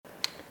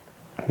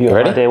You got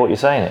ready? no idea what you're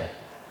saying here.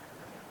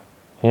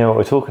 You know what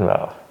we're talking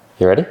about.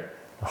 You ready?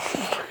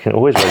 Fucking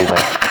always ready,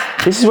 mate.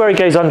 This is where he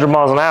goes 100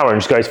 miles an hour and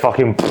just goes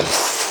fucking...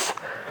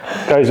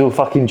 goes all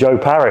fucking Joe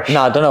Parrish.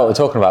 No, I don't know what we're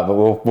talking about, but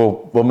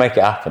we'll make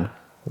it happen.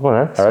 Come on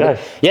then, let's go.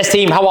 Yes,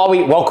 team, how are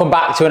we? Welcome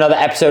back to another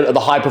episode of the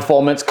High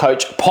Performance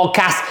Coach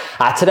podcast.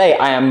 Today,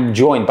 I am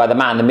joined by the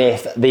man, the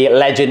myth, the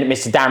legend,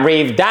 Mr. Dan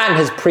Reeves. Dan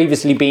has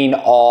previously been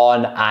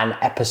on an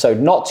episode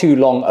not too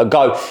long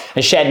ago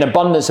and shared an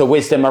abundance of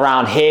wisdom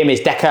around him, his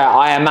Decker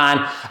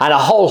Ironman, and a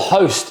whole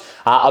host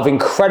of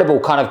incredible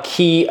kind of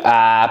key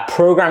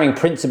programming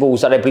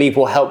principles that I believe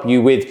will help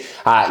you with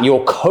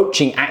your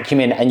coaching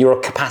acumen and your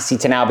capacity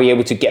to now be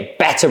able to get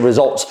better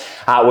results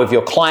with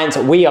your clients.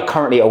 We are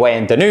currently away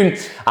in Dunoon,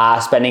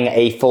 spending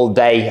a full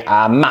day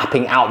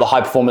mapping out the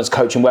high performance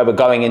coach and where we're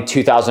going in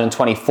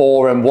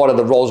 2024 and what are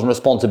the roles and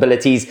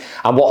responsibilities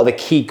and what are the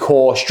key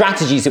core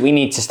strategies that we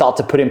need to start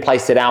to put in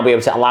place to now be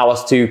able to allow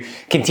us to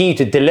continue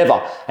to deliver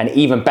an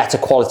even better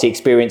quality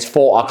experience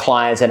for our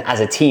clients, and as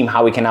a team,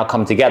 how we can now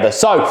come together.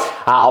 So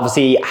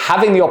obviously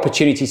having the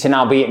opportunity to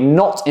now be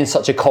not in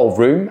such a cold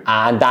room,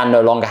 and Dan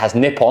no longer has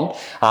nip on,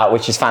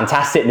 which is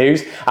fantastic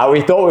news.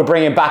 We thought we'd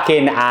bring him back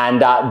in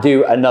and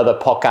do another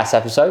podcast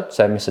episode.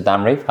 So Mr.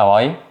 Dan Reeves, how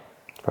are you?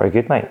 Very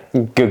good, mate.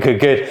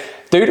 Good.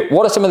 Dude,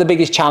 what are some of the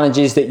biggest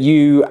challenges that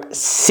you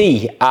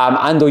see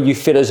and or you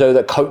feel as though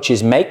that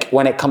coaches make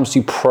when it comes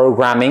to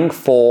programming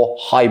for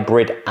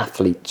hybrid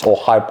athletes or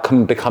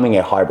becoming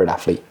a hybrid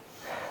athlete?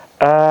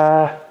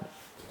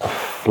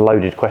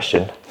 Loaded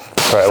question.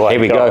 Right away.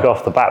 Here we go.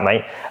 Off the bat,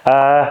 mate.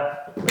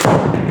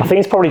 I think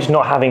it's probably just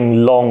not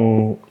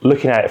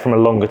looking at it from a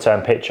longer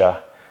term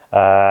picture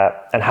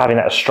and having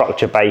that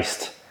structure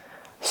based.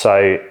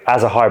 So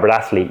as a hybrid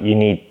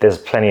athlete, there's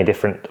plenty of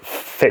different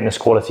fitness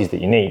qualities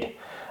that you need.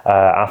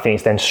 I think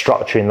it's then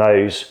structuring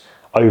those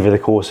over the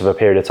course of a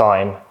period of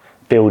time,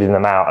 building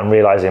them out and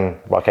realizing,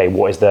 okay,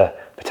 what is the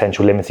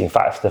potential limiting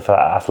factor for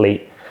that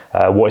athlete?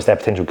 What is their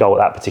potential goal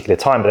at that particular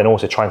time? But then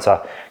also trying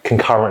to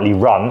concurrently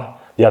run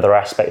the other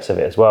aspects of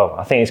it as well.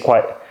 I think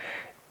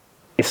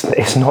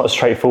it's not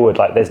straightforward.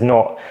 Like there's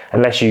not,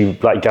 unless you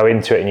like go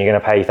into it and you're going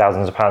to pay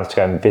thousands of pounds to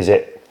go and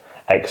visit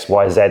X,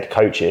 Y, Z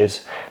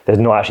coaches, there's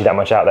not actually that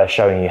much out there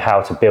showing you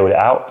how to build it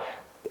out.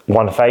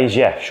 One phase,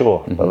 yeah, sure.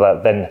 Mm-hmm.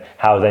 But then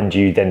how then do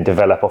you then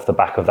develop off the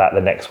back of that,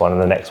 the next one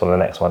and the next one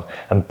and the next one,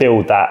 and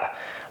build that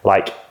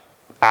like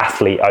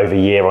athlete over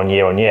year on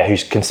year on year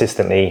who's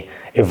consistently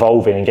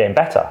evolving and getting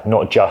better,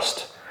 not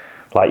just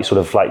like sort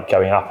of like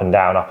going up and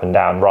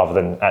down rather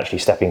than actually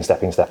stepping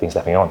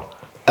on.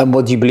 And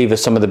what do you believe are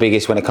some of the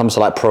biggest when it comes to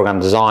like program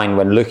design,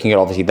 when looking at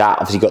obviously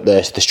got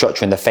the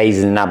structure and the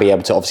phases and now be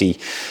able to obviously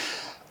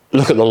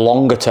look at the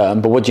longer term,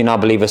 but what do you now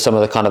believe are some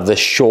of the kind of the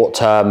short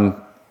term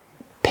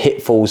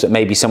pitfalls that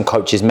maybe some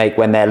coaches make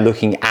when they're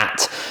looking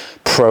at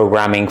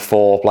programming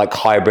for like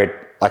hybrid?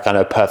 Like I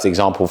know a perfect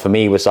example for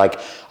me was like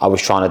I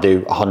was trying to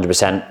do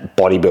 100%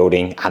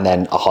 bodybuilding and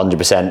then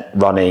 100%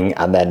 running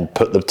and then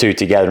put the two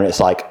together and it's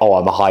like, oh,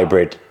 I'm a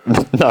hybrid.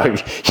 No, you're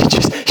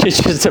just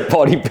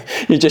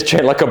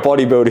trained like a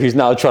bodybuilder who's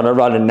now trying to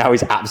run and now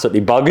he's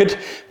absolutely buggered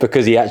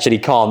because he actually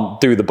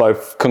can't do the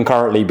both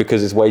concurrently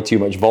because it's way too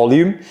much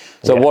volume.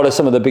 So what are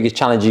some of the biggest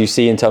challenges you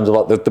see in terms of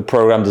like the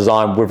program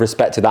design with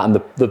respect to that and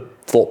the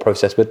thought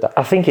process with that?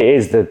 I think it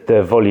is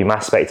the volume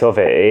aspect of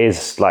it. It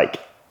is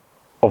like,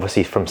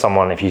 obviously from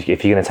someone, if you're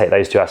going to take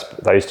those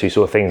two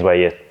sort of things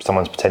where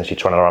someone's potentially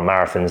trying to run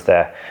marathons,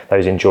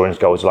 those endurance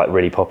goals are like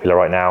really popular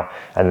right now,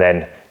 and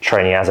then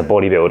training as a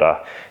bodybuilder,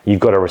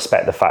 you've got to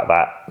respect the fact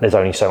that there's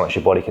only so much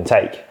your body can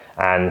take.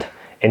 And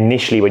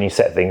initially when you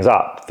set things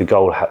up, the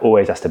goal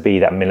always has to be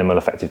that minimal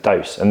effective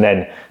dose, and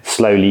then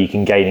slowly you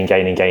can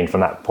gain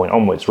from that point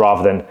onwards,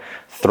 rather than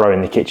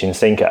throwing the kitchen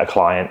sink at a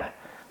client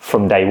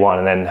from day one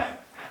and then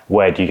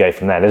where do you go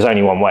from there? There's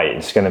only one way.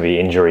 It's going to be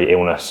injury,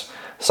 illness,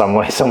 some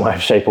way,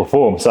 shape or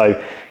form.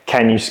 So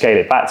can you scale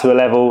it back to a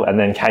level, and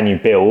then can you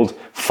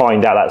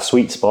find out that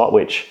sweet spot,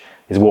 which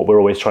is what we're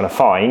always trying to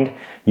find.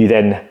 You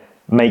then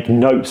make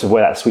notes of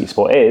where that sweet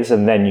spot is,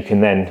 and then you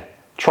can then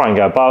try and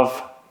go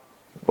above,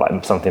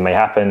 like something may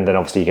happen, then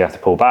obviously you have to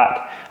pull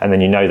back, and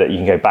then you know that you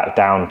can go back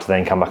down to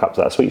then come back up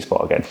to that sweet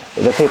spot again.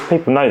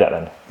 People know that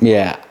then.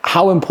 Yeah.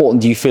 How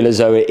important do you feel as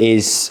though it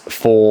is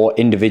for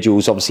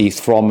individuals, obviously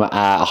from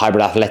a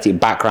hybrid athletic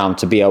background,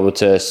 to be able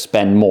to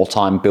spend more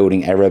time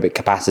building aerobic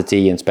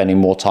capacity and spending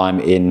more time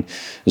in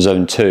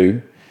zone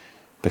 2?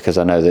 Because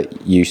I know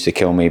that you used to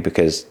kill me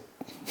because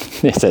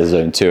it says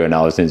zone 2 and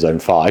I was in zone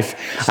 5.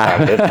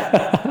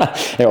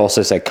 It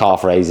also said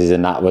calf raises,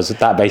 and that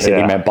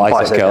basically meant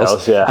bicep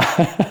curls.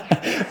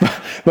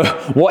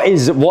 But what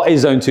is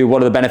zone 2?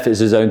 What are the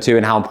benefits of zone 2,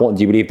 and how important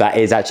do you believe that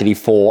is actually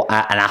for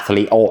an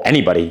athlete or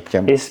anybody?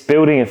 It's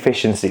building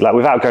efficiency, like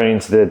without going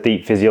into the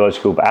deep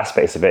physiological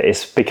aspects of it.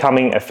 It's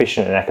becoming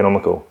efficient and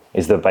economical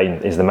is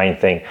the main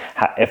thing.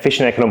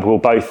 Efficient and economical,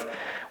 both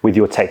with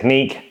your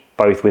technique,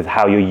 both with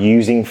how you're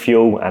using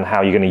fuel and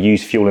how you're going to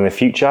use fuel in the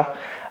future.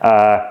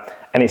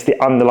 And it's the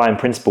underlying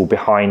principle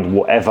behind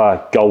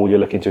whatever goal you're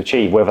looking to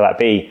achieve, whether that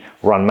be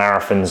run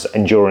marathons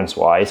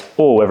endurance-wise,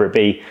 or whether it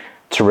be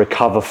to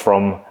recover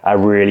from a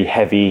really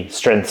heavy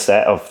strength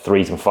set of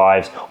 3s and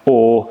 5s,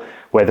 or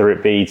whether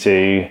it be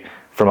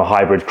from a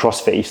hybrid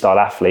CrossFit style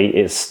athlete,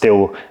 it's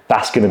still,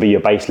 that's going to be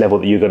your base level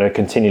that you're going to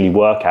continually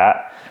work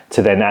at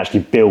to then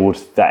actually build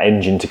that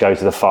engine to go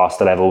to the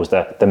faster levels,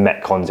 the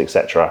metcons,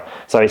 etc.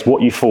 So it's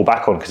what you fall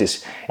back on,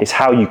 because it's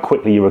how you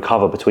quickly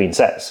recover between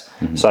sets.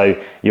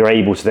 So you're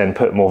able to then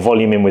put more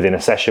volume in within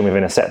a session,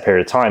 within a set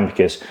period of time,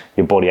 because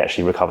your body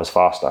actually recovers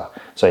faster.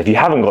 So if you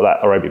haven't got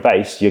that aerobic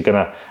base, you're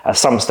gonna, at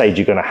some stage,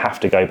 you're gonna have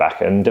to go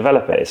back and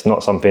develop it. It's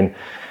not something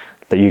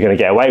that you're gonna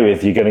get away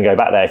with. You're gonna go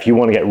back there. If you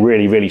want to get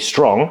really, really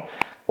strong,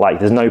 like,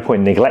 there's no point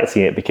in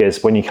neglecting it,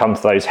 because when you come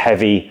to those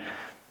heavy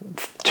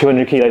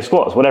 200 kilo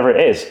squats, whatever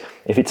it is,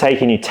 if it's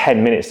taking you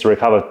 10 minutes to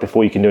recover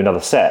before you can do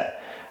another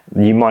set,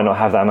 you might not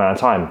have that amount of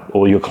time,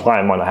 or your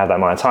client might not have that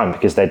amount of time,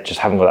 because they just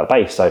haven't got that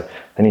base. So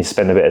they need to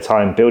spend a bit of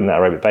time building that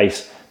aerobic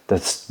base.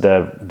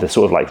 The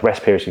sort of like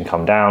rest periods can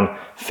come down,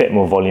 fit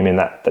more volume in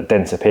that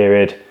denser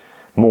period,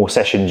 more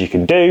sessions you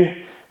can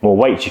do, more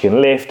weights you can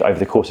lift over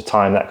the course of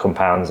time. That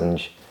compounds,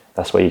 and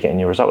that's where you're getting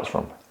your results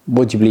from.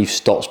 What do you believe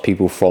stops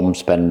people from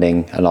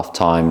spending enough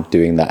time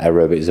doing that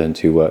aerobic zone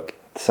 2 work?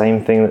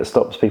 Same thing that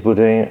stops people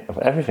doing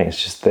everything.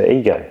 It's just the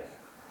ego.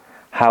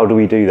 How do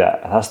we do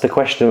that? That's the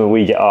question that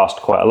we get asked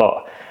quite a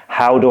lot.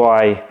 How do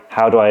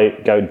I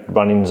go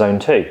run in zone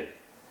 2?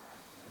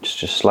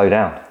 Just slow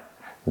down.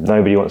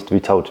 Nobody wants to be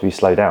told to be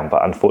slow down,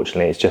 but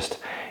unfortunately it's just,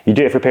 you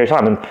do it for a period of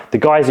time, and the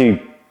guys who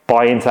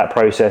buy into that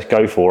process,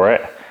 go for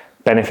it,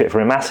 benefit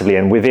from it massively,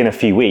 and within a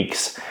few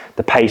weeks,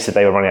 the pace that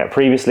they were running at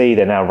previously,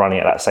 they're now running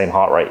at that same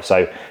heart rate.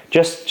 So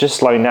just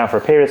slowing down for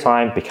a period of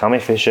time, become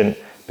efficient,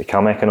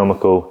 become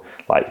economical,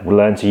 like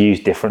learn to use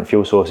different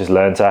fuel sources,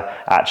 learn to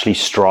actually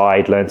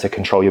stride, learn to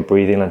control your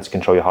breathing, learn to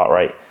control your heart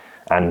rate,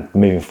 and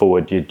moving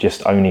forward, you're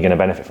just only going to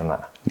benefit from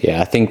that. Yeah,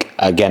 I think,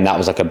 again, that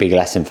was like a big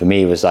lesson for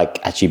me, was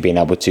like actually being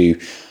able to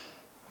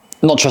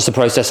not trust the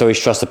process, always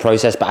trust the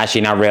process, but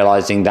actually now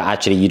realizing that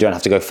actually you don't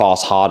have to go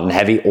fast, hard and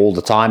heavy all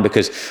the time,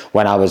 because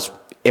when I was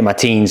in my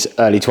teens,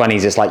 early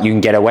 20s, it's like you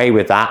can get away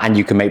with that and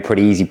you can make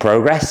pretty easy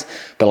progress.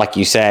 But like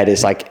you said,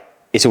 it's like,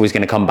 it's always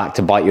going to come back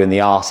to bite you in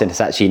the arse. And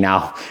it's actually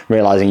now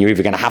realizing you're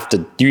either going to have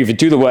to, you either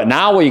do the work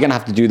now or you're going to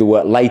have to do the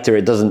work later.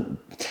 It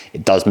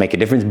does make a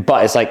difference,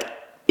 but it's like,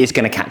 it's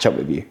going to catch up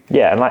with you.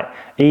 Yeah, and like,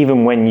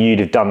 even when you'd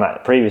have done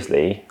that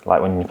previously,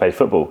 like when you played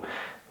football,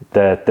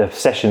 the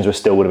sessions would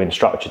have been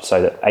structured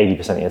so that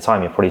 80% of your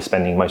time, you're probably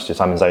spending most of your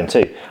time in zone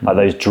 2. Like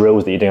those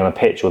drills that you're doing on a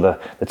pitch, or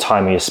the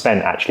time you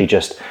spent actually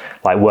just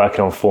like working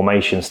on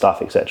formation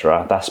stuff,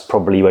 etc. That's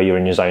probably where you're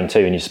in your zone 2,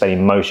 and you're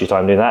spending most of your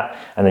time doing that.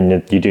 And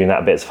then you're doing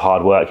that bits of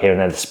hard work here and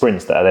there, the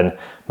sprints that are then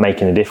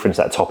making the difference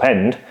at top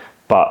end,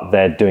 but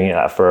they're doing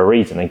it for a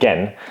reason.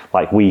 Again,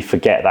 like we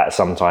forget that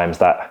sometimes,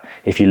 that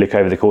if you look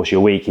over the course of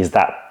your week,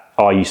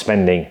 are you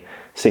spending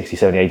 60,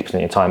 70, 80% of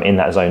your time in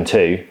that zone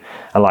 2?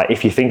 And like,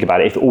 if you think about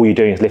it, if all you're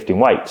doing is lifting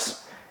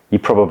weights, you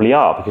probably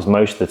are, because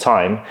most of the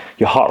time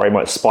your heart rate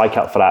might spike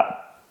up for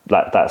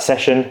that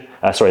session,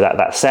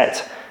 that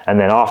set. And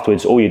then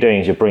afterwards, all you're doing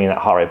is you're bringing that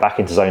heart rate back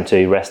into zone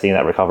 2, resting in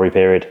that recovery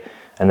period,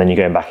 and then you're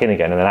going back in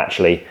again. And then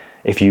actually,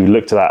 if you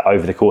looked at that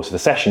over the course of the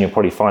session, you'll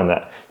probably find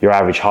that your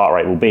average heart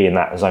rate will be in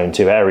that zone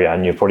 2 area,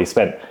 and you've probably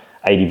spent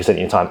 80% of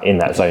your time in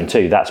that zone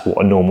 2. That's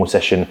what a normal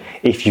session,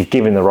 if you've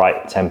given the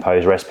right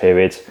tempos, rest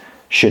periods,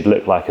 should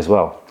look like as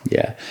well.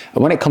 Yeah.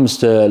 And when it comes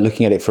to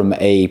looking at it from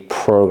a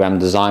program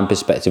design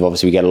perspective,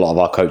 obviously we get a lot of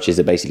our coaches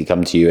that basically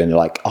come to you and they're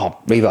like, oh,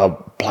 Reeves, I'm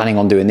planning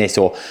on doing this,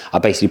 or I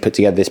basically put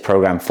together this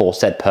program for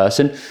said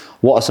person.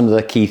 What are some of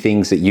the key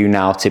things that you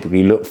now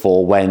typically look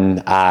for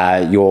when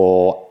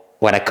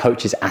when a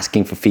coach is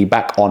asking for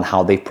feedback on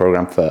how they've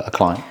programmed for a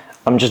client?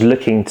 I'm just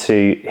looking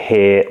to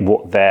hear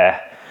what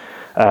their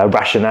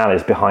rationale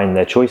is behind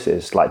their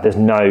choices. Like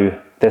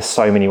there's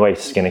so many ways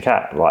to skin a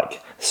cat.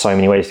 Like so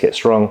many ways to get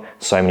strong,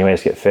 so many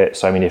ways to get fit,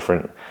 so many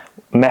different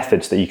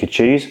methods that you could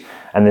choose,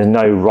 and there's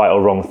no right or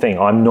wrong thing.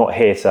 I'm not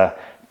here to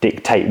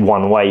dictate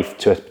one way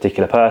to a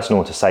particular person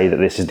or to say that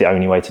this is the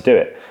only way to do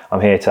it.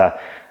 I'm here to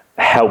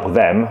help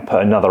them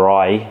put another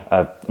eye,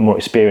 a more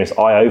experienced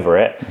eye over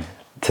it,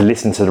 to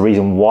listen to the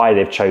reason why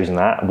they've chosen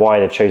that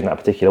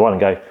particular one,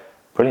 and go,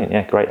 brilliant,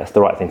 yeah, great, that's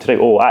the right thing to do.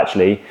 Or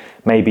actually,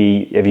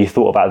 maybe have you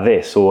thought about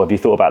this, or have you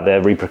thought about the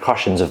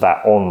repercussions of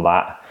that on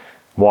that?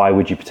 Why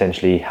would you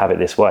potentially have it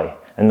this way?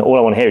 And all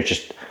I want to hear is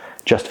just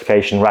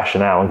justification,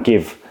 rationale, and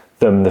give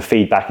them the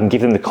feedback and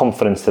give them the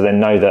confidence to then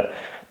know that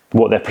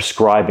what they're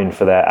prescribing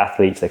for their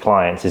athletes, their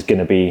clients, is going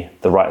to be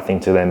the right thing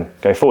to them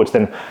go forward. So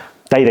then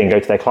they then go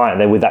to their client,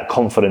 and they're with that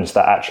confidence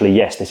that actually,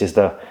 yes,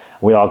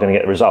 we are going to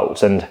get the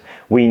results. And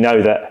we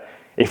know that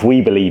if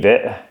we believe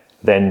it,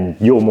 then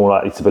you're more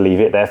likely to believe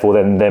it. Therefore,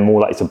 then they're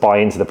more likely to buy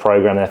into the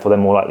program. Therefore, they're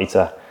more likely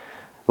to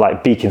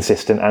be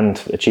consistent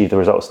and achieve the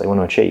results they want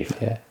to achieve.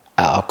 Yeah.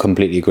 I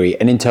completely agree.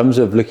 And in terms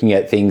of looking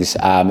at things,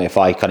 if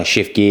I kind of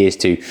shift gears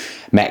to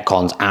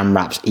Metcons,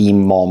 AMRAPs,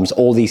 EMOMs,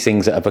 all these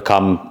things that have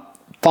become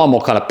far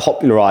more kind of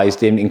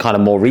popularized in kind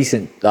of more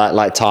recent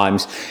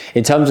times,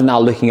 in terms of now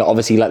looking at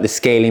obviously like the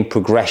scaling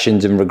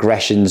progressions and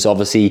regressions,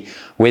 obviously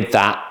with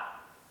that,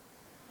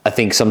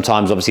 think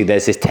sometimes obviously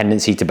there's this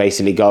tendency to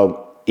basically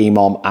go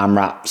EMOM,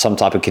 AMRAP, some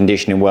type of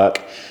conditioning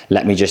work.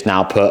 Let me just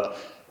now put,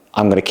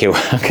 I'm going to kill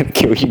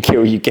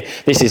you.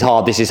 This is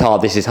hard.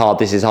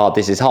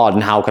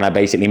 And how can I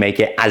basically make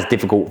it as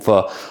difficult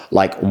for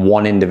like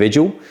one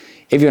individual?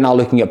 If you're now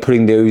looking at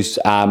putting those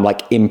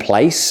like in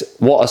place,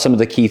 what are some of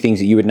the key things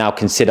that you would now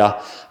consider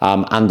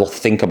and or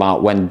think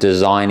about when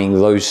designing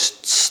those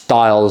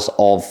styles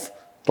of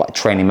like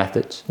training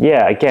methods?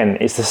 Yeah, again,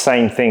 it's the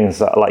same things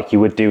that like you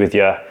would do with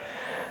your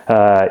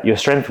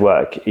strength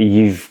work.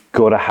 You've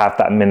got to have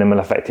that minimal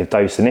effective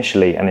dose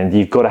initially, and then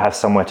you've got to have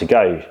somewhere to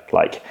go.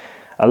 Like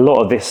a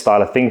lot of this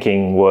style of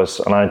thinking was,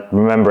 and I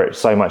remember it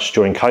so much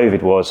during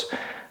COVID, was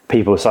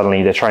people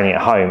suddenly they're training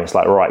at home. It's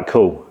like, right,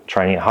 cool,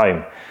 training at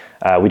home.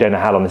 We don't know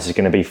how long this is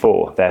going to be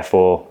for.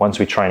 Therefore, once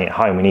we train at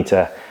home, we need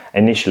to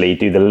initially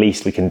do the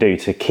least we can do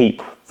to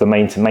keep to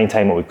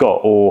maintain what we've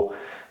got, or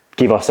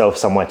give ourselves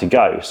somewhere to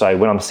go. So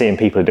when I'm seeing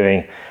people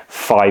doing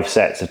 5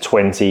 sets of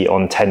 20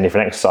 on 10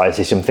 different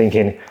exercises, I'm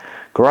thinking,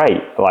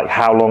 great, like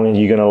how long are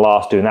you going to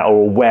last doing that,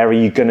 or where are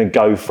you going to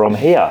go from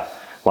here?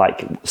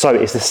 Like, so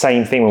it's the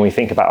same thing when we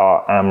think about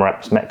our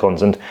AMRAPs,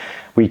 Metcons, and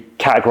we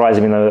categorize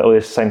them in all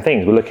the same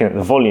things. We're looking at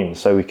the volume,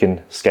 so we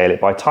can scale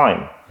it by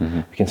time.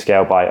 We can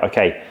scale by,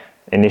 okay,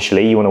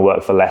 initially you want to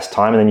work for less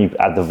time, and then you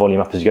add the volume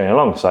up as you're going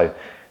along. So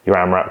your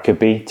AMRAP could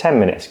be 10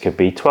 minutes, could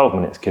be 12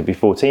 minutes, could be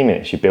 14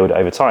 minutes. You build it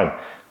over time.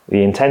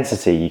 The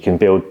intensity, you can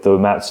build the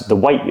amounts, the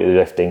weight you're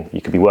lifting.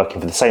 You could be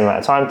working for the same amount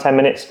of time, 10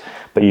 minutes,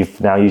 but you're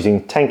now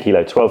using 10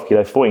 kilo, 12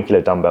 kilo, 14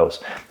 kilo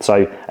dumbbells.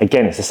 So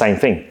again, it's the same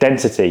thing.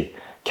 Density,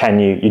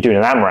 you're doing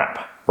an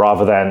AMRAP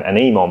rather than an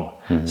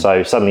EMOM.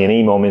 So suddenly an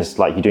EMOM is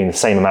like you're doing the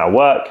same amount of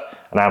work.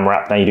 An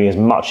AMRAP, now you're doing as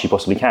much as you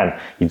possibly can.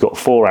 You've got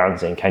 4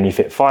 rounds in, can you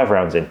fit 5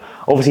 rounds in?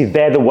 Obviously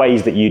they're the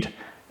ways that you'd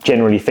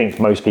generally think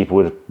most people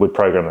would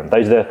program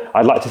them.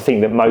 I'd like to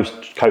think that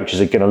most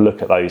coaches are gonna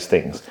look at those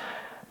things.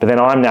 But then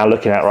I'm now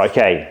looking at, right,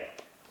 okay,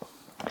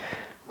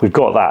 we've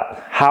got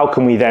that. How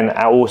can we then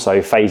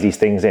also phase these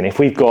things in? If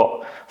we've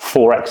got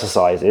 4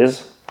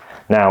 exercises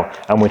now,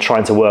 and we're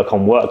trying to work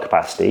on work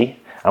capacity,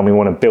 and we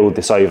want to build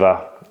this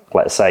over,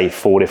 let's say,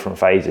 4 different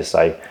phases,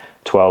 so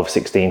 12,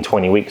 16,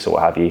 20 weeks or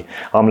what have you,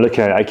 I'm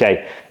looking at,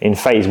 okay, in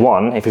phase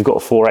 1, if we've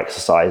got 4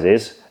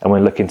 exercises, and we're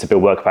looking to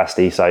build work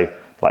capacity, so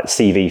like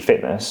CV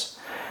fitness,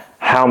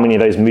 how many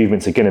of those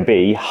movements are going to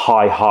be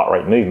high heart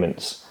rate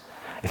movements?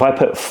 If I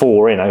put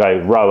 4 in, I go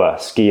rower,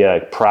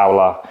 skier,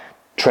 prowler,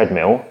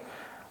 treadmill,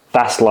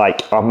 that's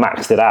like I've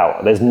maxed it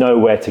out. There's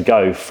nowhere to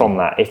go from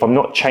that. If I'm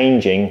not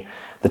changing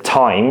the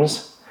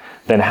times,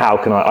 then how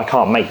can I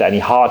can't make that any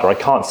harder. I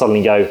can't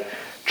suddenly go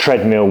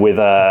treadmill with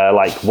a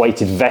like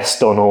weighted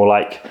vest on, or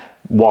like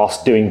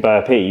whilst doing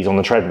burpees on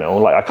the treadmill.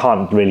 Like I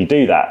can't really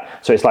do that.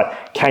 So it's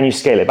like, can you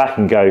scale it back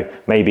and go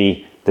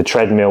maybe the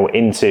treadmill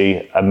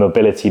into a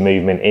mobility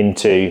movement,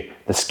 into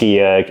the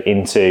ski erg,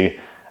 into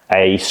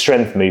a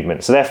strength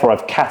movement. So therefore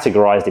I've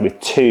categorized it with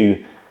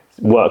 2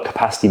 work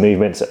capacity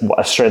movements,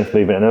 a strength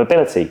movement and a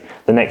mobility.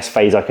 The next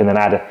phase I can then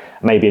add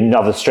maybe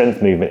another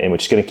strength movement in,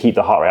 which is going to keep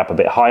the heart rate up a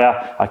bit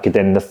higher. I could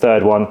then, the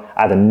third one,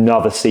 add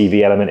another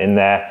CV element in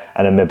there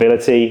and a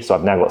mobility. So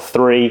I've now got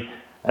 3,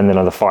 and then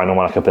on the final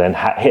one I could then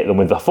hit them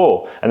with the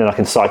 4, and then I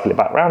can cycle it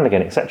back round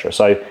again, etc.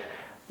 So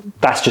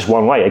that's just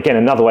one way. Again,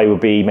 another way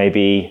would be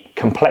maybe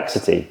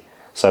complexity.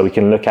 So we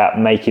can look at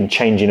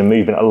changing a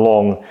movement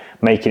along,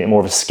 making it more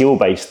of a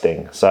skill-based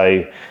thing.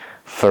 So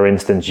for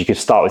instance, you could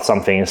start with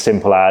something as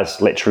simple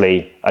as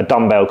literally a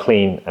dumbbell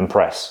clean and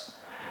press.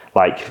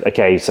 Like,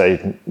 okay, so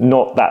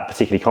not that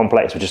particularly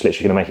complex, we're just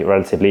literally gonna make it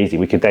relatively easy.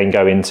 We could then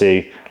go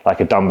into like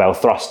a dumbbell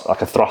thrust,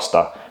 like a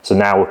thruster. So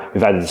now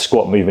we've added the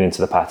squat movement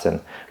into the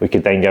pattern. We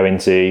could then go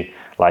into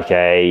like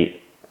an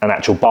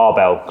actual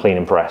barbell clean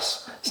and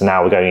press. So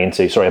now we're going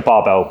into, a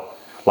barbell,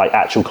 like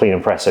actual clean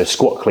and press, so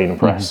squat, clean and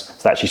press.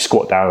 So actually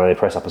squat down and then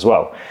press up as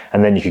well.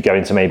 And then you could go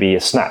into maybe a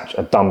snatch,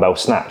 a dumbbell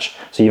snatch.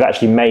 So you've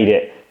actually made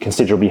it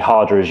considerably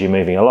harder as you're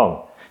moving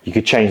along. You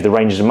could change the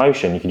ranges of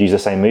motion, you could use the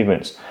same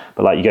movements,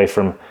 but like you go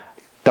from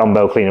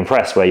dumbbell clean and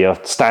press where you're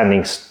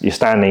standing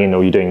in,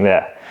 or you're doing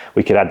there.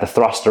 We could add the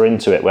thruster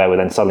into it where we've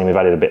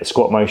added a bit of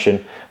squat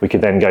motion. We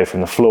could then go from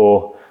the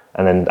floor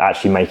and then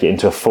actually make it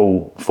into a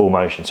full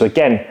motion. So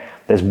again,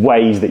 there's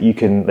ways that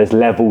there's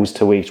levels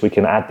to which we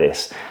can add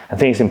this. I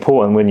think it's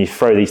important when you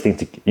throw these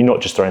things, you're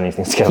not just throwing these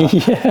things together.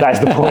 Yeah. That's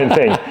the important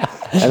thing.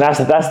 And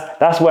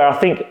that's where I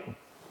think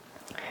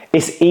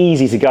it's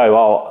easy to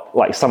go,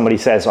 like somebody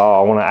says,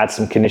 I want to add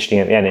some conditioning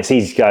at the end. It's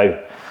easy to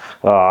go,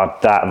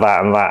 that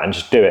and that, and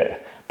just do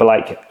it. But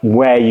like,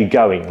 where are you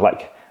going?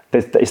 Like,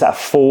 it's that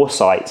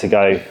foresight to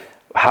go,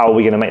 how are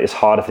we going to make this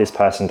harder for this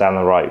person down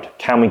the road?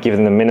 Can we give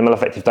them the minimal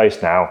effective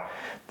dose now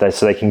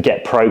so they can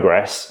get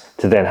progress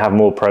to then have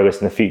more progress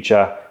in the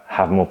future,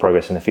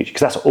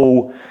 Because that's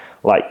all,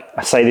 like,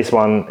 I say this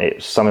one,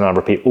 it's something I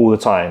repeat all the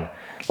time.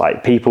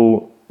 Like,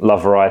 people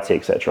love variety,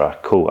 etc.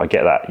 Cool, I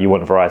get that. You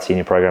want variety in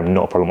your program,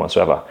 not a problem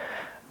whatsoever.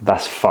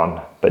 That's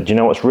fun. But do you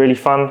know what's really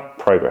fun?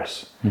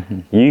 Progress.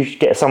 You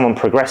get someone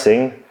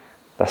progressing,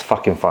 that's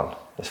fucking fun.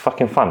 It's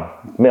fucking fun.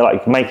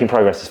 Like making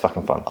progress is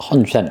fucking fun.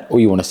 100%. All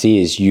you want to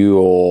see is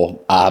you're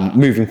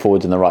moving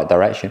forward in the right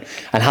direction.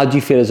 And how do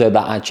you feel as though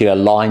that actually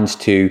aligns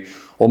to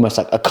almost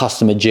like a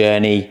customer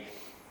journey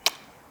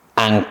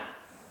and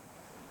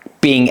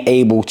being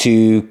able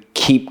to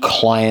keep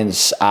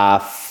clients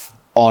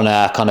on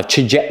a kind of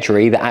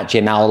trajectory that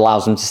actually now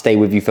allows them to stay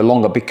with you for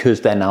longer because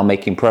they're now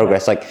making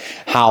progress? Like,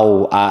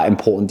 how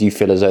important do you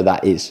feel as though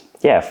that is?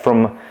 Yeah,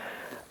 from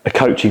a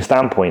coaching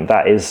standpoint,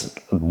 that is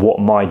what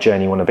my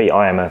journey want to be.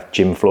 I am a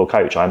gym floor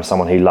coach. I'm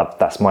someone who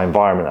that's my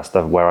environment.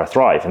 That's where I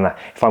thrive. And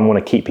if I want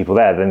to keep people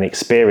there, then the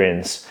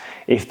experience,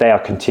 if they are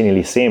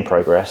continually seeing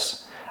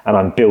progress and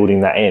I'm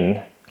building that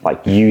in,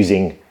 like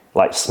using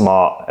like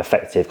smart,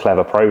 effective,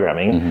 clever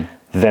programming,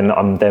 then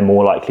they're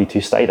more likely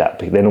to stay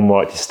they're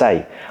more likely to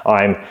stay.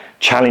 I'm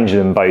challenging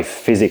them both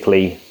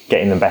physically,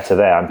 getting them better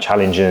there. I'm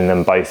challenging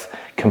them both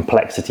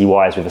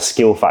complexity-wise with a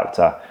skill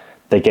factor.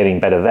 They're getting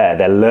better there.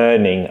 They're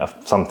learning of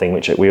something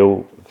which we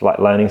all like.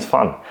 Learning's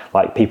fun.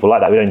 Like people like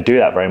that. We don't do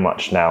that very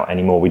much now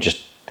anymore.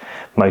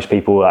 Most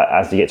people,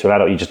 as you get to an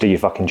adult, you just do your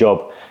fucking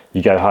job.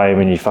 You go home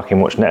and you fucking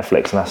watch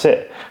Netflix and that's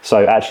it.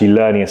 So actually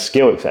learning a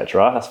skill,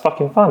 etc., that's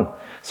fucking fun.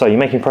 So you're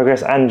making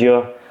progress and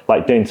you're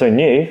like doing something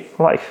new.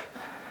 Like,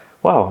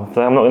 wow,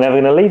 I'm not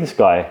never going to leave this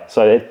guy.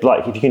 So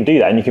like if you can do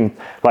that and you can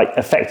like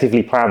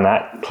effectively plan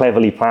that,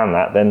 cleverly plan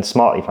that, then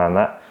smartly plan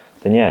that,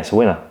 then yeah, it's a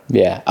winner.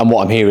 Yeah, and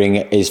what I'm hearing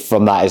is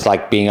from that is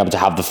like being able to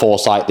have the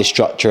foresight, the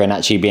structure, and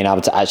actually being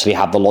able to actually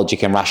have the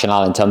logic and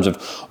rationale in terms of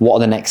what are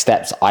the next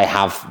steps I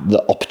have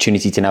the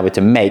opportunity to know to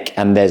make,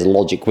 and there's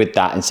logic with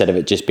that instead of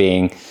it just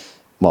being,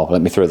 well,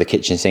 let me throw the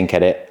kitchen sink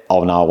at it.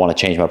 Oh, now I want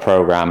to change my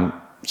program.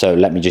 So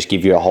let me just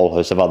give you a whole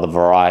host of other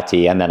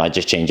variety, and then I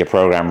just change your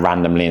program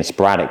randomly and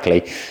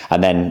sporadically,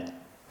 and then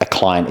a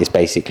client is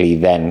basically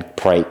then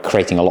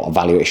creating a lot of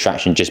value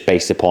extraction just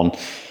based upon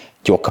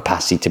your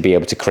capacity to be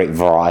able to create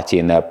variety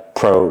in their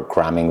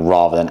programming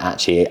rather than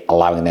actually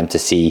allowing them to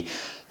see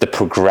the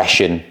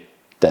progression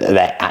that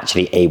they're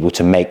actually able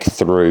to make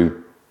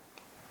through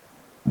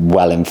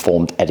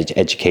well-informed,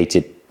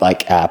 educated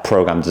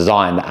program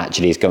design that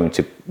actually is going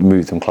to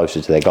move them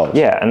closer to their goals.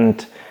 Yeah,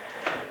 and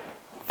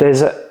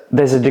there's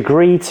a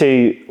degree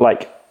to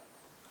like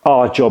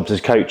our jobs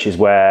as coaches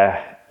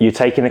where you're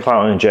taking the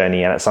client on a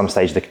journey and at some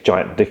stage the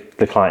client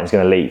is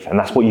going to leave, and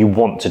that's what you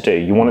want to do.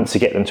 You want to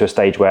get them to a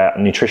stage where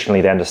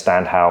nutritionally they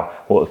understand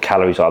what the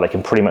calories are. They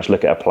can pretty much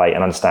look at a plate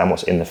and understand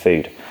what's in the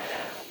food.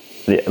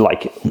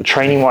 Like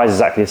training wise,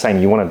 exactly the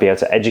same. You want to be able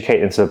to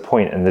educate them to the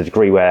point and the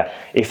degree where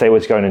if they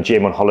were to go in a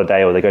gym on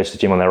holiday or they go to the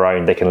gym on their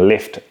own, they can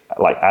lift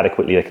like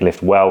adequately, they can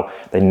lift well,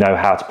 they know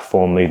how to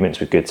perform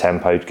movements with good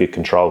tempo, good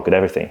control, good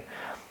everything.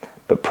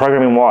 But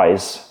programming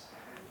wise,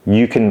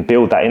 you can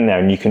build that in there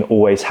and you can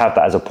always have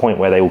that as a point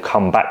where they will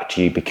come back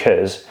to you,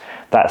 because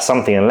that's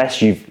something,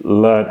 unless you've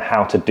learned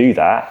how to do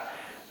that,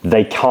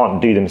 they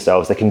can't do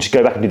themselves. They can just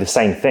go back and do the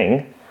same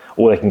thing,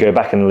 or they can go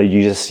back and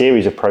use a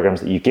series of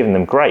programs that you've given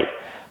them, great.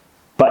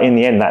 But in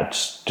the end, that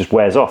just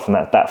wears off and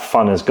that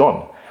fun is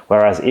gone.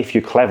 Whereas if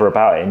you're clever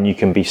about it and you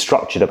can be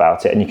structured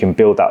about it and you can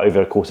build that over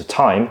the course of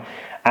time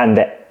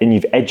and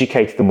you've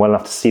educated them well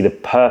enough to see the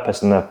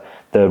purpose and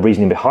the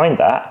reasoning behind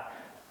that,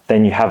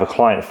 then you have a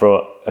client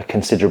for a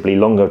considerably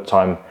longer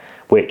time,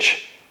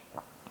 which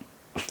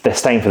they're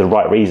staying for the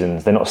right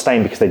reasons. They're not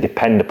staying because they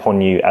depend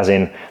upon you, as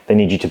in they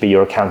need you to be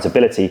your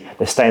accountability.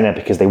 They're staying there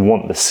because they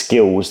want the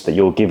skills that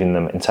you're giving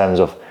them in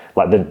terms of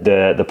like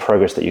the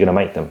progress that you're going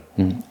to make them.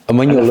 And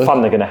when you're the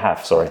fun they're going to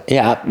have,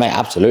 Yeah, mate,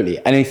 absolutely.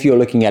 And if you're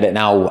looking at it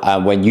now,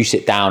 when you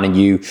sit down and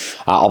you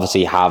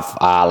obviously have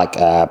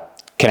a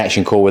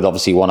connection call with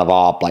obviously one of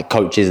our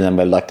coaches, and then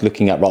we're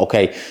looking at,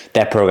 okay,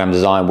 their program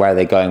design, where are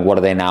they going, what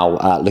are they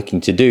now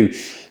looking to do?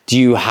 Do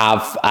you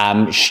have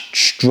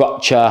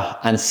structure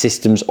and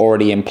systems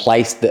already in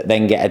place that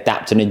then get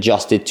adapted and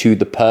adjusted to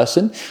the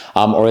person?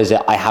 Or is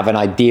it, I have an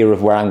idea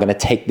of where I'm going to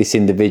take this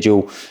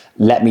individual,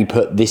 let me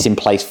put this in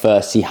place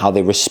first, see how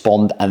they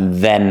respond, and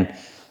then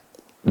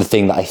the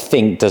thing that I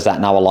think, does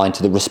that now align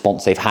to the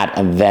response they've had,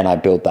 and then I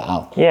build that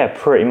out? Yeah,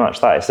 pretty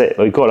much that is it.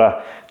 We've got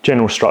a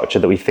general structure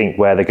that we think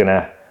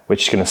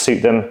which is going to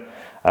suit them.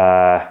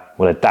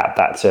 We'll adapt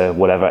that to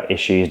whatever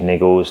issues,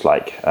 niggles,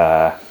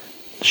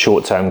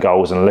 short-term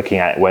goals, and looking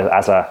at it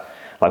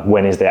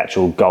when is the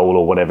actual goal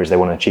or whatever it is they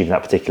want to achieve in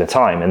that particular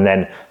time. And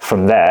then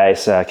from there,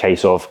 it's a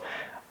case of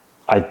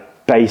I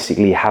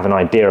basically have an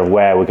idea of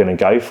where we're going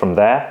to go from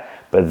there,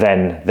 but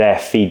then their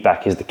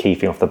feedback is the key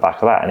thing off the back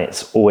of that. And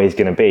it's always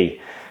going to be,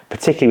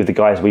 particularly with the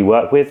guys we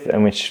work with,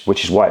 and which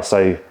is why it's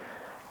so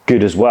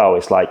good as well.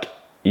 It's like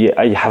you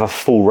have a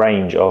full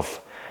range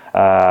of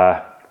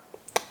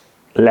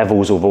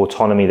levels of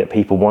autonomy that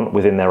people want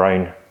within their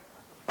own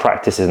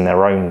practices and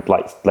their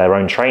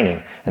own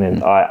training.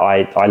 And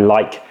I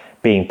like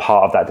being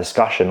part of that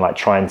discussion,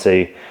 trying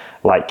to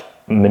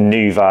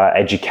maneuver,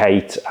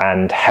 educate,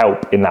 and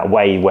help in that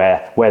way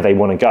where they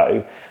want to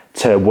go,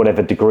 to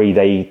whatever degree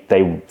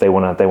they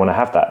want to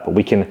have that. But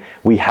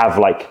we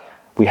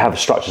have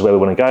structures where we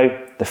want to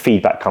go. the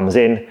feedback comes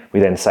in, we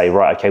then say,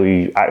 right, okay,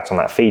 we act on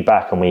that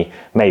feedback, and we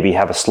maybe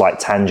have a slight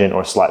tangent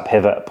or a slight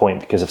pivot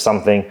point because of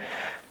something.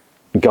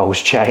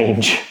 Goals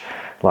change,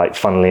 like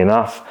funnily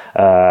enough,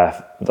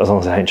 as long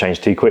as they don't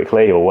change too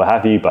quickly or what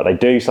have you, but they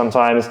do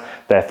sometimes.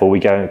 Therefore, we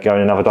go in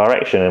another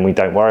direction, and we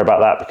don't worry about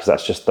that because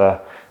that's just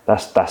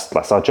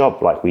that's our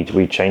job. Like we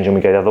change and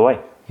we go the other way.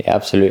 Yeah,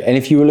 absolutely. And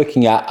if you were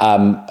looking at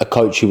a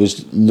coach who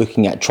was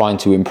looking at trying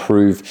to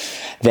improve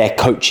their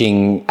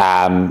coaching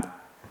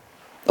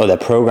or their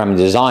programming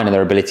design and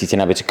their ability to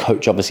be able to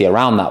coach obviously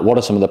around that, what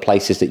are some of the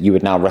places that you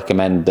would now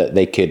recommend that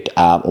they could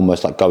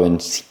almost like go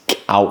and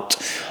seek out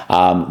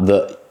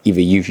that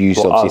either you've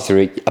used obviously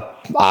through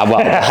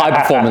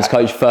high performance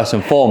coach first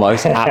and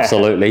foremost,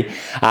 absolutely.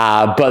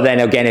 But then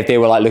again, if they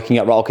were like looking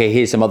at, right, okay,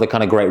 here's some other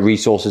kind of great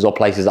resources or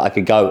places that I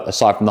could go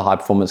aside from the high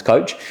performance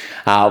coach,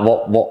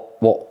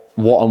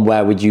 what and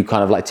where would you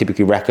kind of like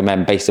typically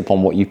recommend based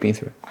upon what you've been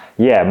through?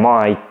 Yeah,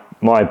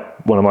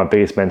 one of my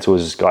biggest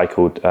mentors is a guy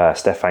called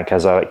Stefan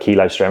Cazo at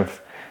Kilo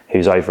Strength,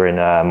 who's over in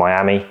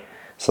Miami.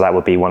 So that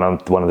would be one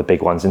of the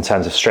big ones in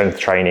terms of strength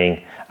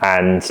training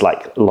and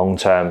like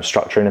long-term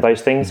structuring of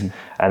those things.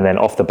 And then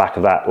off the back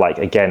of that, like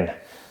again,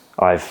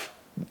 I've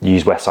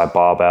used Westside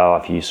Barbell,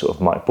 I've used sort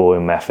of Mike Boyle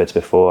methods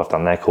before, I've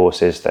done their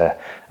courses,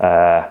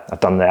 I've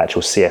done the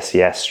actual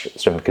CSCS,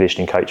 strength and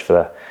conditioning coach for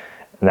the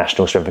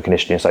National Strength and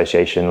Conditioning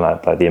Association,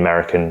 like the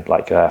American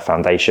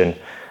foundation.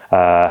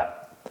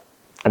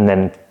 And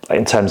then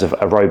in terms of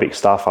aerobic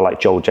stuff, I like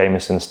Joel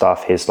Jameson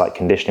stuff, his like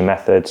conditioning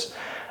methods.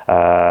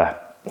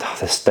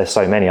 There's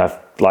so many. I've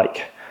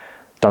like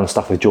done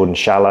stuff with Jordan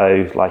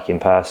Shallow, like in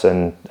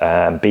person,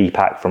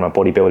 BPAC from a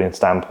bodybuilding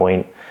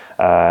standpoint,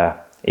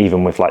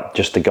 even with like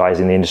just the guys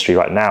in the industry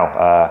right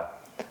now,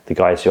 the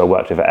guys who I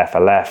worked with at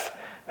FLF,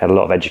 had a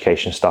lot of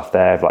education stuff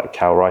there, like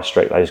Cal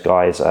Rystrick, those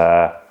guys,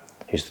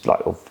 who's like,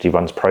 he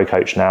runs Pro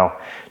Coach now.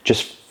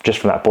 Just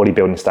from that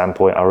bodybuilding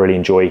standpoint, I really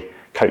enjoy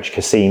Coach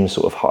Kasim's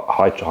sort of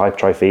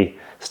hypertrophy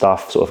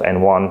stuff, sort of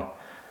N1,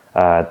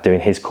 doing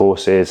his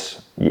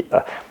courses.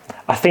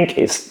 I think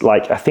it's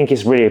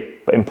really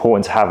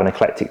important to have an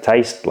eclectic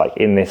taste, like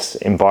in this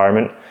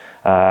environment,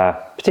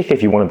 particularly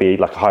if you want to be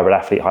like a hybrid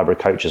athlete, hybrid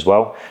coach as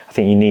well. I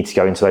think you need to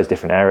go into those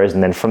different areas,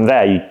 and then from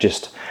there,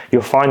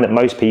 you'll find that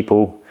most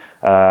people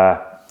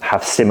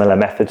have similar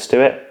methods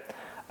to it.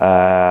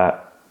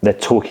 They're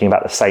talking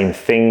about the same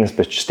things,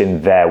 but just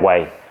in their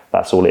way.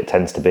 That's all it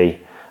tends to be.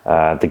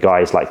 The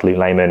guys like Luke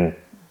Lehman,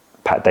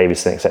 Pat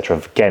Davidson, etc.,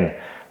 again,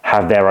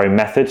 have their own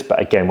methods,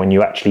 but again, when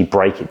you actually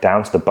break it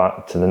down to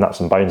the nuts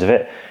and bones of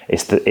it,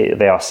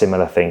 they are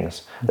similar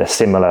things. They're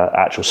similar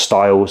actual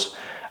styles,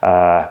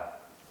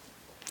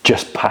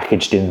 just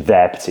packaged in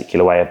their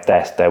particular way of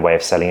their way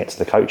of selling it to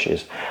the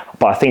coaches.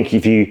 But I think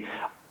I've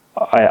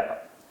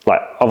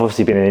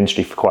obviously been in the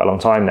industry for quite a long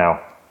time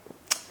now,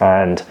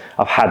 and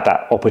I've had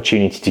that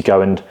opportunity to go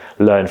and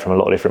learn from a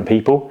lot of different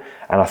people.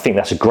 And I think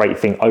that's a great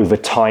thing over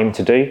time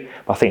to do.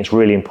 But I think it's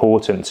really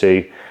important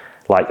to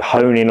like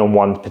hone in on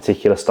one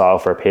particular style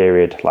for a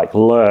period, like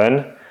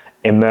learn,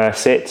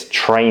 immerse it,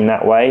 train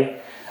that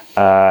way,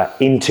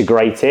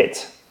 integrate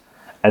it,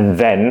 and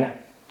then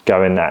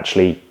go and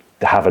actually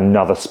have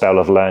another spell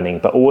of learning.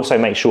 But also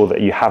make sure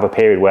that you have a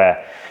period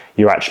where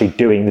you're actually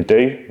doing the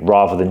do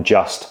rather than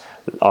just,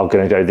 I'm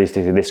going to go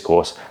do this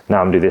course,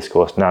 now I'm doing this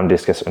course, now I'm doing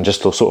this course, and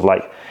just sort of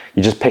like,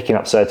 you're just picking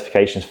up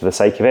certifications for the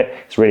sake of it.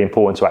 It's really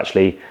important to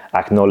actually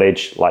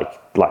acknowledge, like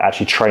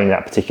actually train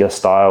that particular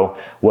style,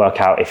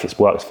 work out if it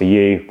works for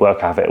you,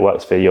 work out if it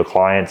works for your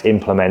clients,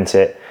 implement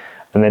it,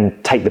 and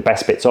then take the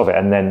best bits of it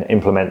and then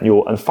implement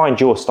and find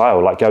your style.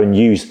 Like go and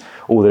use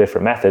all the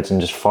different methods and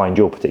just find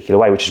your particular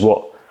way, which is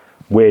what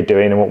we're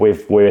doing and what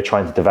we're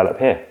trying to develop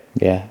here.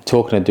 Yeah,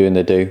 talking of doing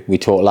the do, we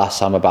talked last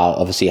time about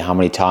obviously how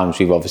many times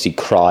we've obviously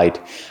cried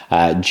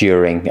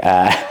during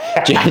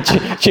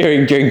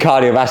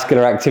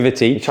cardiovascular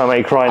activity. You trying to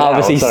make me cry now?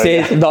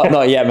 Obviously,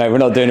 not yet, mate. We're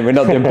not doing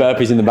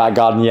burpees in the back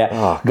garden yet,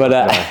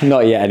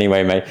 not yet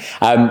anyway, mate.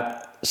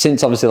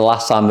 Since obviously the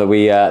last time that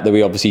we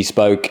obviously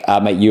spoke,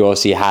 mate, you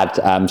obviously had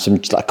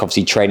some like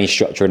obviously training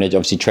structure and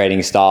obviously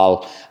training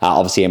style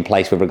obviously in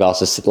place with regards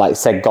to like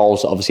said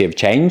goals that obviously have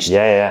changed.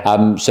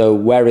 Yeah. So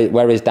where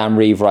is Dan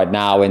Reeve right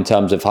now in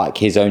terms of like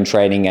his own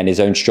training and his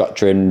own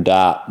structure, and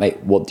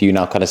mate, what do you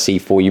now kind of see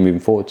for you moving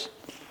forwards?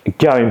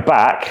 Going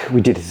back,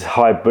 we did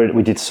High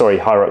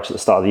Rocks at the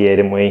start of the year,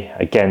 didn't we?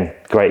 Again,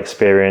 great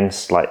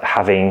experience. Like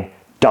having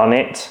done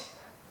it.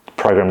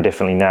 Program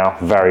differently now,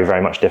 very,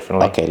 very much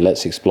differently. Okay,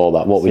 let's explore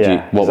that. What would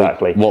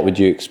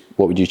you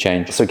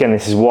change? So again,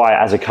 this is why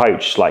as a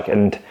coach,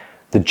 and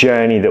the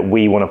journey that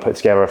we want to put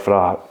together for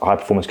our high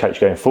performance coach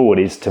going forward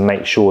is to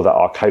make sure that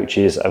our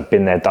coaches have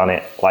been there, done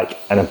it,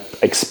 and have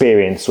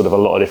experienced sort of a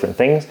lot of different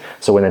things.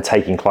 So when they're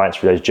taking clients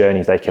through those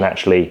journeys, they can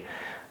actually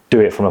do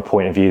it from a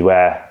point of view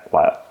where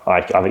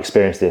I've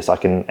experienced this, I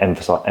can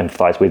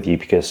empathize with you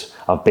because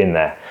I've been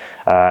there.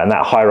 And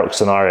that High Rock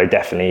scenario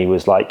definitely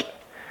was like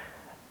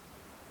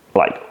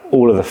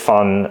all of the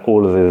fun,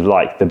 all of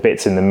the the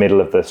bits in the middle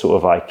of the sort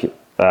of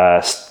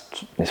I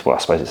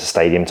suppose it's a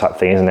stadium type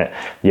thing, isn't it?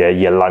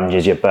 Your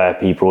lunges, your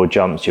burpee, broad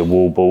jumps, your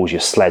wall balls,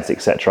 your sleds,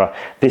 etc.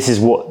 This is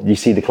what you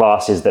see the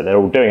classes that they're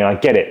all doing, and I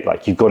get it.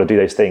 Like, you've got to do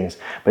those things,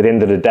 but at the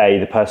end of the day,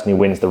 the person who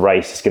wins the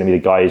race is going to be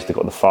the guy who's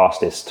got the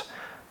fastest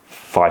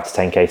 5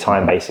 to 10k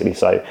time, basically.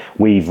 So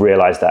we've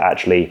realised that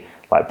actually,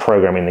 like,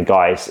 programming the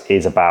guys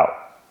is about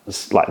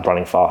like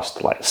running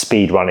fast, like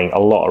speed running, a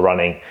lot of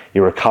running.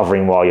 You're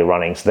recovering while you're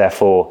running, so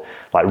therefore,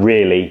 like,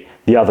 really,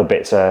 the other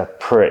bits are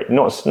pretty,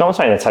 not saying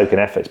they're token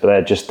efforts, but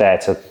they're just there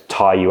to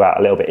tire you out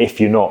a little bit if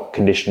you're not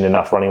conditioned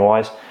enough running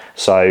wise.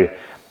 So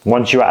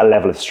once you're at a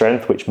level of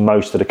strength, which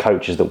most of the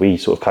coaches that we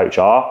sort of coach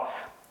are,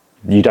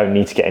 you don't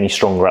need to get any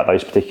stronger at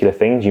those particular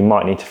things. You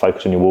might need to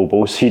focus on your wall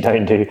balls so you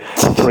don't do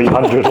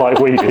 300 like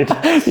we did.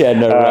 Yeah,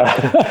 no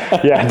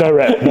rep. Yeah, no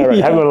rep. Yeah.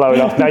 Haven't gone low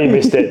enough. Now you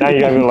missed it. Now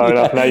you haven't gone low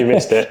enough. Now you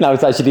missed it. Now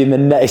it's actually in the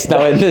net. It's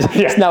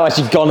now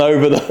actually gone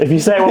over the. If you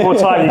say it one more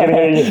time, you're going to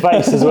get it in your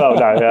face as well.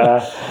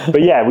 No,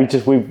 but yeah,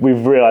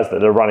 we've realised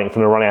that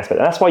from the running aspect,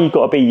 and that's why you've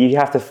got to be. You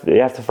have to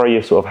throw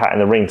your sort of hat in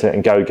the ring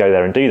and go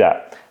there and do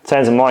that. In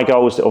terms of my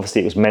goals,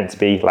 obviously it was meant to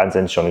be Land's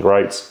End Johnny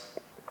Groats.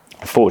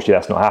 Unfortunately,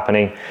 that's not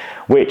happening,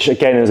 which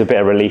again, there's a bit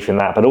of relief in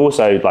that, but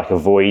also like a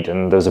void,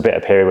 and there was a bit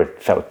of period where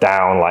it felt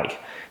down, like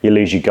you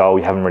lose your goal,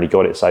 you haven't really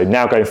got it. So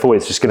now going forward,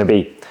 it's just going to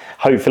be,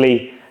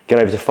 hopefully, get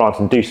over to France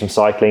and do some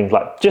cycling,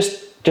 like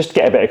just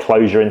get a bit of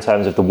closure in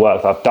terms of the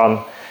work that I've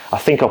done. I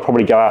think I'll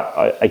probably go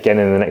out again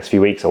in the next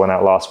few weeks. I went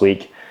out last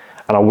week,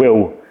 and I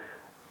will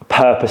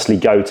purposely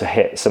go to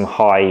hit some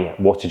high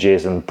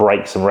wattages and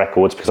break some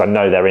records because I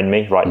know they're in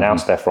me right now,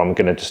 so therefore I'm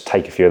going to just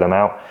take a few of them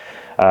out.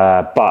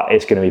 But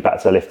it's going to be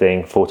back to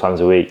lifting 4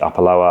 times a week,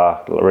 upper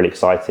lower, really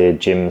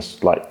excited,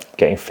 gyms like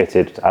getting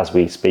fitted as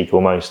we speak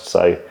almost.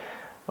 So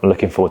I'm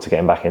looking forward to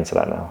getting back into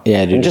that now.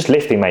 Yeah, dude. And just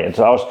lifting, mate.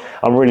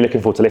 I'm really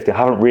looking forward to lifting. I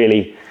haven't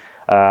really,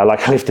 I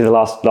lifted the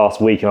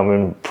last week and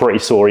I'm pretty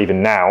sore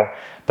even now,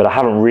 but I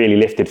haven't really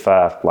lifted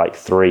for like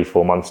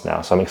 3-4 months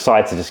now. So I'm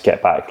excited to just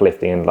get back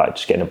lifting and like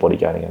just getting the body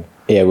going again.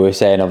 Yeah, we were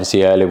saying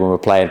obviously earlier when we were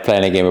playing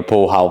a game with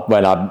Paul, how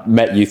when I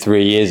met you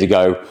 3 years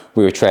ago,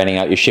 we were training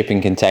out your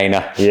shipping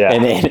container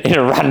in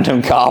a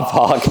random car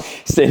park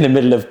in the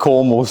middle of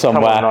Cornwall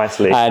somewhere. Come on,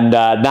 nicely. And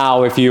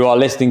now if you are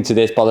listening to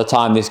this, by the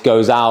time this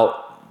goes out,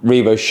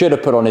 Revo should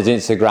have put on his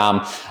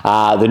Instagram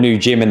the new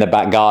gym in the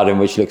back garden,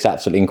 which looks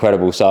absolutely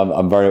incredible. So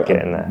I'm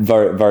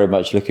very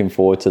much looking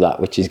forward to that,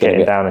 which is going to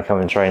be down and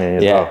coming training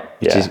as well.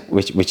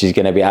 Which is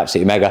going to be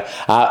absolutely mega.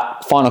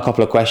 Final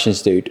couple of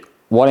questions, dude.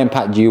 What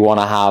impact do you want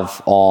to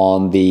have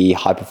on the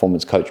high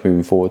performance coach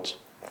moving forwards?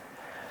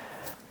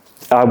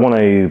 I want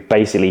to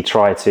basically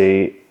try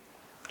to,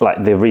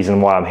 like, the reason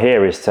why I'm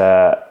here is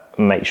to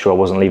make sure I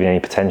wasn't leaving any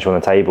potential on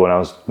the table, and I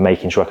was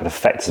making sure I could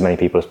affect as many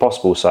people as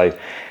possible. So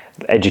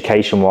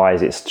education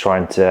wise, it's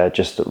trying to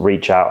just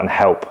reach out and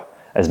help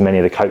as many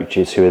of the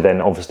coaches who are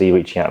then obviously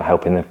reaching out and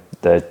helping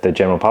the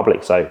general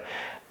public. So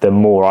the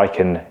more I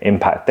can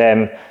impact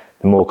them,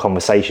 the more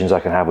conversations I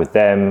can have with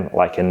them,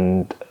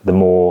 and the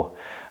more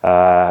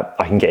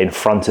I can get in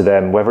front of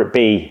them, whether it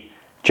be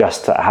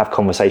just to have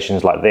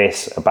conversations like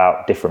this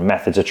about different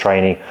methods of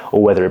training,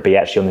 or whether it be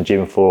actually on the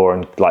gym floor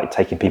and like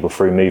taking people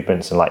through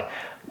movements and like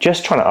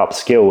just trying to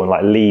upskill and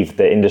like leave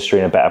the industry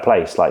in a better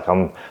place. Like,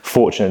 I'm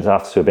fortunate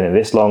enough to have been in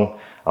this long.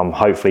 I'm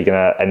hopefully going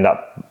to end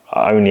up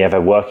only ever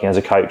working as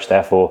a coach.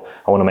 Therefore,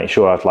 I want to make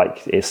sure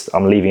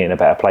I'm leaving it in a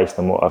better place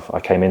than what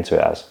I came into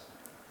it as.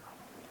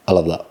 I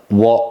love that.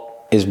 What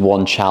is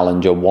one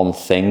challenge or one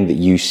thing that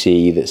you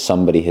see that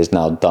somebody has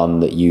now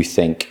done that you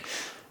think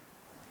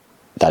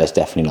that is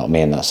definitely not me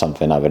and that's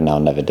something I would now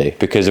never do?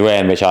 Because the way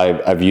in which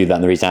I view that,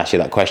 and the reason I ask you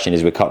that question,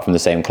 is we're cut from the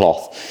same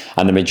cloth,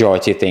 and the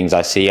majority of things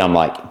I see, I'm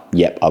like,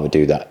 yep, I would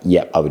do that.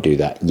 Yep, I would do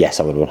that. Yes,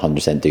 I would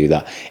 100% do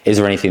that. Is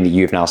there anything that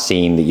you've now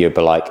seen that you'd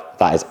be like,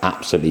 that is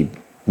absolutely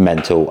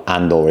mental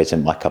and or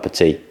isn't my cup of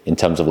tea in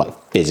terms of like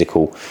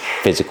physical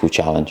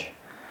challenge?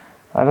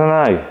 I don't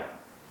know.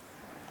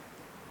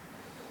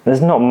 There's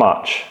not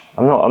much.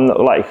 I'm not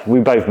like,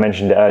 we both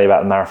mentioned it earlier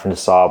about the Marathon des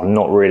Sables,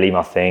 not really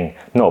my thing.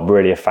 Not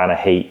really a fan of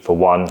heat, for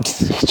one.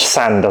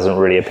 Sand doesn't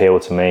really appeal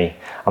to me.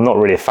 I'm not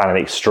really a fan of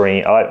the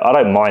extreme. I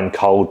don't mind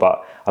cold,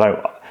 but I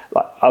don't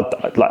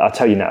I'll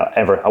tell you now,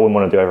 I wouldn't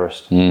want to do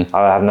Everest.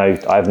 I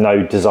have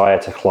no desire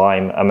to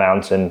climb a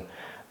mountain,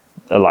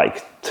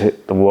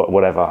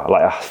 whatever.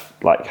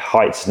 Like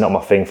heights is not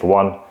my thing, for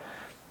one.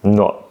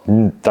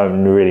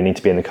 Don't really need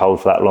to be in the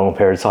cold for that long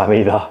period of time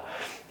either.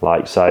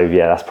 So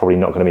yeah, that's probably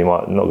not going to be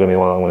what I'm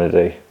going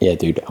to do. Yeah,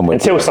 dude.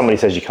 Until somebody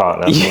says you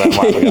can't, that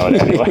might be going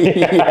anyway.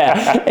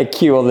 Yeah, a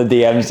queue on the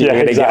DMs. You're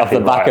going to get off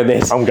the back of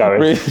this. I'm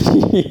going.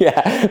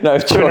 Yeah, no,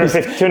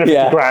 250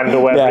 grand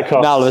or whatever it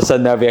costs. Now all of a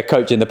sudden there'll be a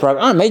coach in the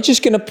program. Oh, mate,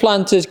 just going to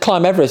plan to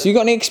climb Everest. You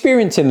got any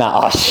experience in that?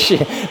 Oh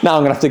shit! Now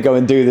I'm going to have to go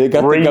and do the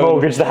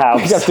remortgage the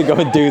house. You have to go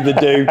and do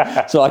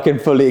the so I can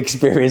fully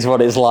experience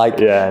what it's like.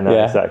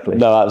 Exactly.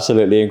 No,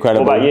 absolutely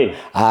incredible. What about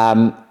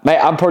you? Mate,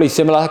 I'm probably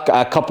similar.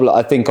 A couple,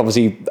 I think,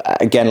 obviously,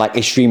 again, like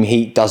extreme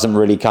heat doesn't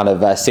really kind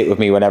of sit with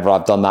me whenever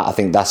I've done that. I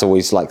think that's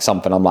always like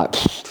something I'm like, do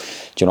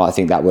you know what? I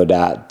think that would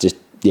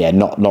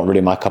not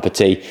really my cup of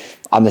tea.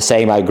 I'm the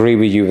same. I agree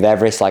with you with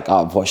Everest. Like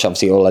I've watched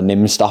obviously all the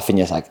NIM stuff, and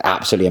it's like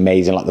absolutely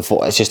amazing. Like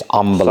it's just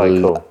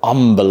unbelievable,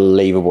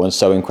 unbelievable, and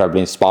so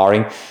incredibly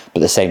inspiring. But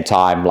at the same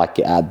time, like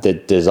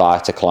the desire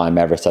to climb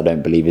Everest, I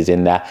don't believe is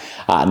in there.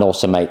 And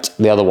also, mate,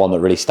 the other one that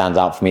really stands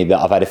out for me that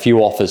I've had a few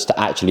offers to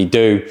actually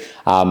do,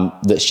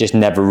 that's just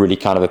never really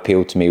kind of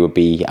appealed to me would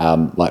be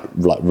like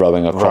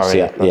rowing across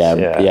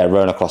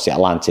rowing across the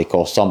Atlantic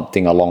or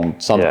something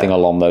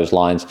along those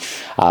lines.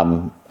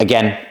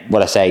 Again,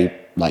 what I say.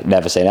 Like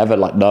never say never,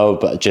 like no,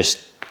 but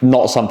just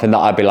not something that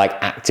I'd be like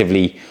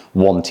actively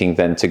wanting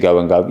then to go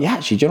and go, yeah,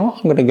 actually, do you know what?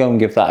 I'm going to go and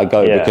give that a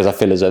go because I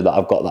feel as though that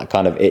I've got that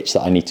kind of itch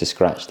that I need to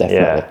scratch,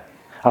 definitely. Yeah.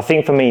 I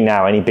think for me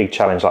now, any big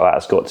challenge like that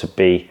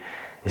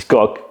it's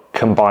got to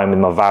combine with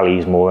my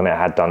values more than it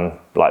had done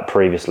like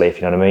previously, if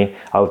you know what I mean.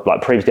 I would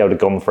like previously I would have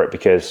gone for it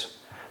because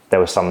there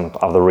was some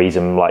other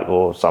reason, like,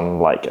 or some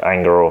like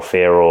anger or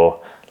fear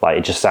or like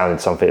it just sounded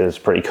something that was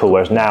pretty cool.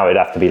 Whereas now it'd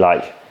have to be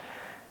like,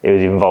 it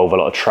would involve a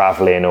lot of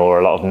traveling or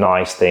a lot of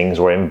nice things,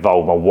 or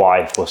involve my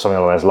wife or something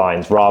along those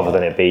lines, rather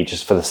than it be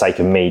just for the sake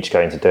of me just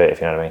going to do it,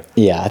 if you know what I mean.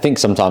 Yeah, I think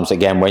sometimes,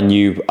 again, when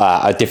you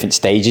are at different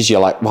stages,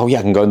 you're like, well, yeah,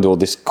 I can go and do all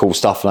this cool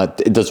stuff, and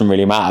it doesn't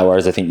really matter.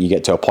 Whereas I think you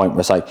get to a point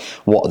where it's like,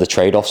 what are the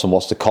trade-offs and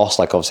what's the cost?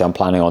 Like, obviously, I'm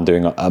planning on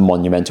doing a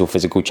monumental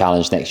physical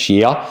challenge next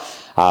year.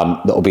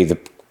 That'll be the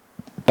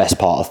best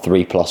part of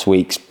 3+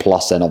 weeks,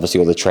 plus then obviously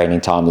all the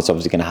training time that's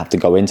obviously going to have to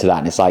go into that.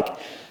 And it's like,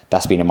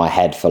 that's been in my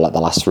head for like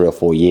the last 3 or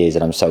 4 years,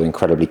 and I'm so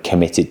incredibly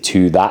committed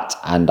to that.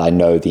 And I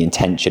know the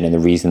intention and the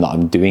reason that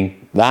I'm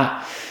doing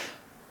that.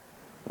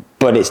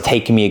 But it's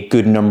taken me a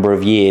good number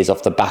of years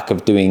off the back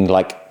of doing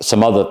like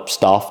some other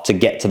stuff to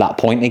get to that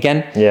point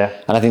again. Yeah.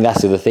 And I think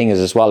that's the other thing is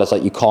as well, it's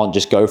like you can't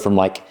just go from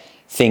like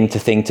thing to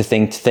thing to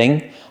thing to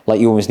thing. Like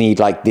you always need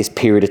like this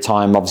period of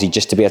time, obviously,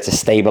 just to be able to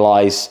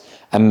stabilize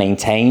and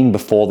maintain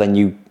before then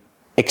you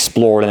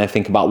explore and then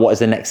think about what is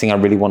the next thing I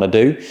really want to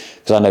do.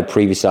 Because I know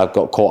previously I've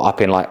got caught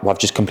up in like, well, I've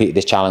just completed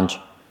this challenge.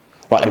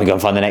 Right, let me go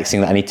and find the next thing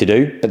that I need to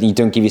do. But then you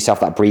don't give yourself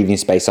that breathing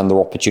space and the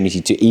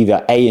opportunity to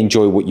either A,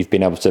 enjoy what you've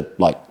been able to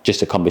like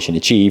just accomplish and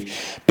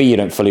achieve, B, you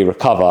don't fully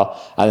recover,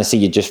 and then C,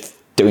 you're just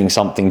doing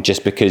something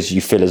just because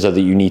you feel as though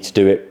that you need to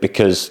do it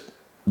because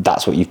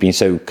that's what you've been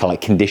so kind of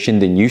like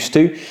conditioned and used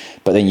to,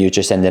 but then you're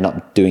just ending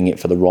up doing it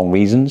for the wrong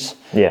reasons.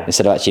 Yeah.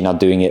 Instead of actually now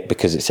doing it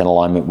because it's in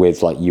alignment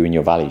with like you and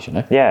your values, you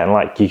know? Yeah, and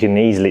like you can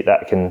easily,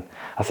 I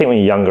think when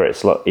you're younger,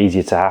 it's a lot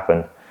easier to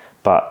happen,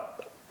 but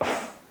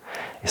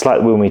it's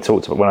like when we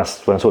talked about, when I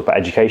talked about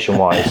education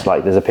wise,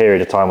 like there's a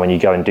period of time when you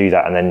go and do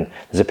that, and then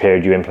there's a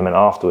period you implement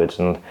afterwards.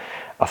 And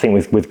I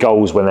think with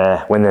goals, when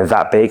they're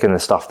that big and the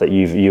stuff that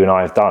you and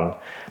I have done,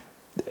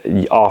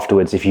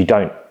 afterwards, if you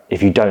don't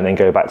then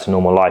go back to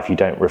normal life, you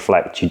don't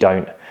reflect, you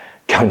don't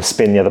go and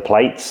spin the other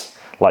plates,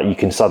 like you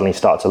can suddenly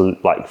start to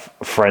like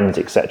friends,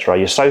 etc.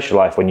 Your social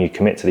life, when you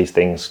commit to these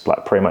things,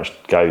 like pretty much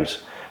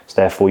goes. So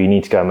therefore you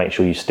need to go and make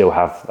sure you still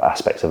have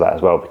aspects of that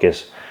as well,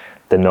 because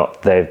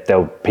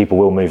people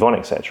will move on,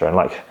 etc. And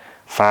like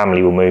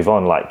family will move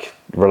on, like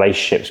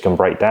relationships can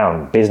break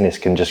down, business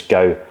can just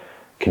go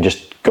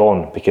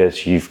on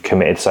because you've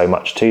committed so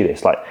much to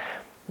this. Like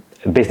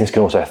business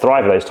can also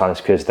thrive at those times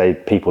because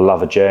people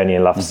love a journey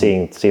and love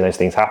seeing those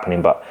things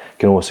happening, but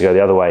can also go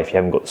the other way if you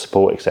haven't got the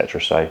support,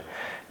 etc. So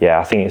yeah,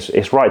 I think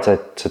it's right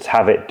to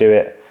have it, do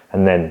it,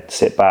 and then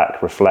sit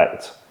back,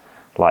 reflect,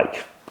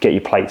 like get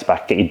your plates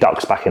back, get your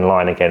ducks back in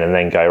line again, and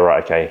then go,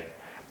 right, okay,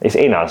 it's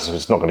in us,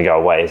 it's not going to go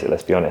away, is it?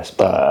 Let's be honest.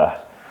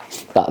 But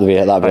that'd be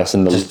us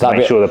in the just to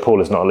make sure that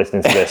Paula's not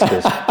listening to this,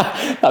 because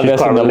she's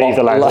quite relieved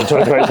the land until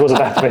it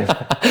wasn't happening.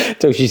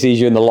 Until she sees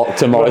you in the lock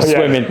tomorrow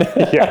swimming.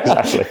 Yeah,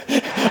 exactly.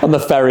 On the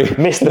ferry.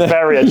 Missed the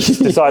ferry and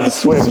just decided to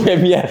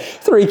swim. Yeah,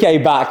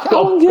 3K back.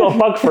 Got a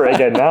mug for it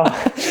again now.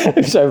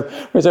 So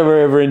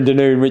we're over in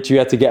Dunoon, which we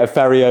had to get a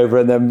ferry over,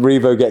 and then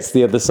Revo gets to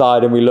the other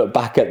side, and we look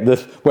back at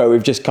where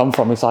we've just come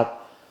from. It's like,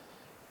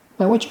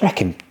 man, what do you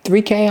reckon?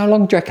 3K? How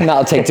long do you reckon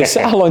that'll take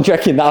to? How long do you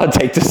reckon that'll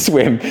take to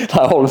swim? Like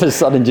all of a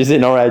sudden, just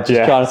in our head,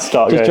 just trying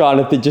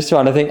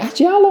to think.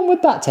 Actually, how long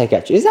would that take?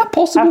 Actually, is that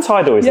possible? How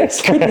tidal is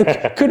this?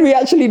 Could we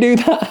actually do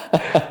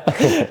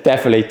that?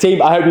 Definitely,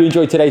 team. I hope you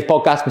enjoyed today's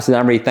podcast, Mr.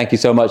 Dan Reeves. Thank you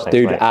so much,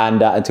 dude. Mate.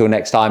 And until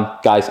next time,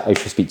 guys, I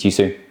shall speak to you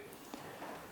soon.